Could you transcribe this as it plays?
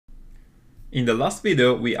In the last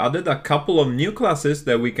video, we added a couple of new classes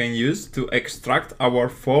that we can use to extract our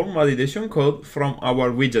form validation code from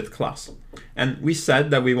our widget class. And we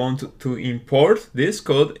said that we want to import this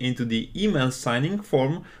code into the email signing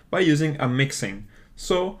form by using a mixin.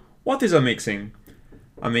 So what is a mixin?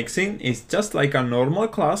 A mixin is just like a normal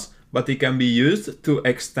class, but it can be used to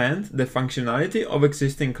extend the functionality of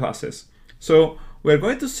existing classes. So we're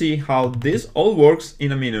going to see how this all works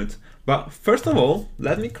in a minute. But first of all,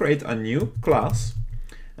 let me create a new class,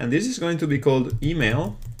 and this is going to be called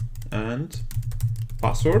email and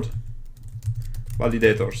password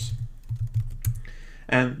validators.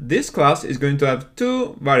 And this class is going to have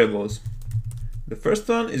two variables. The first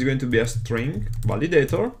one is going to be a string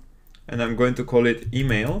validator, and I'm going to call it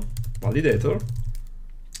email validator,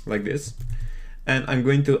 like this. And I'm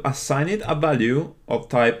going to assign it a value of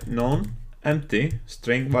type non-empty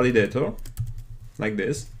string validator, like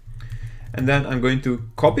this. And then I'm going to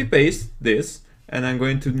copy paste this, and I'm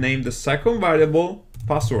going to name the second variable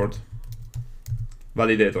password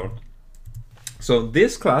validator. So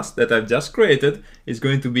this class that I've just created is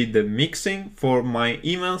going to be the mixin for my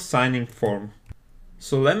email signing form.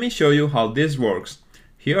 So let me show you how this works.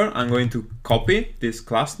 Here I'm going to copy this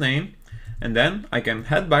class name, and then I can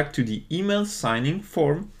head back to the email signing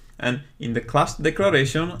form, and in the class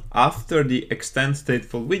declaration after the extend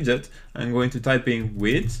stateful widget, I'm going to type in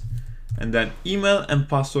with and then email and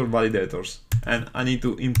password validators, and I need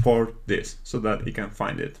to import this so that it can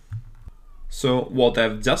find it. So what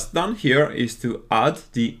I've just done here is to add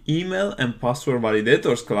the email and password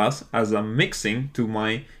validators class as a mixin to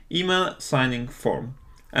my email signing form.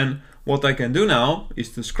 And what I can do now is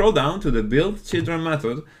to scroll down to the build children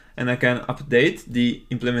method, and I can update the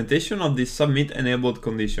implementation of the submit enabled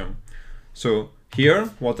condition. So here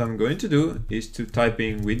what I'm going to do is to type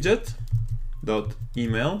in widget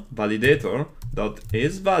email validator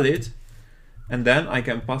is valid, and then I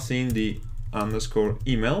can pass in the underscore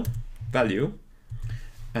email value,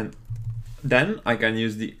 and then I can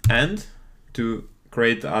use the and to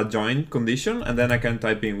create a join condition, and then I can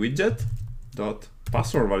type in widget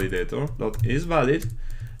password validator is valid,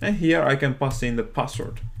 and here I can pass in the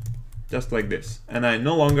password just like this, and I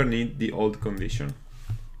no longer need the old condition.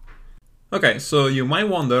 Okay, so you might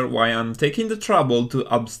wonder why I'm taking the trouble to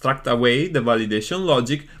abstract away the validation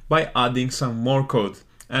logic by adding some more code.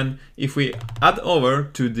 And if we add over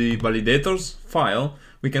to the validators file,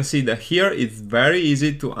 we can see that here it's very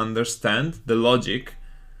easy to understand the logic,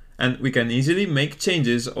 and we can easily make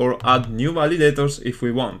changes or add new validators if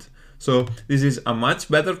we want. So this is a much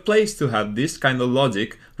better place to have this kind of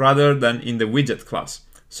logic rather than in the widget class.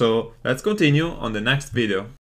 So let's continue on the next video.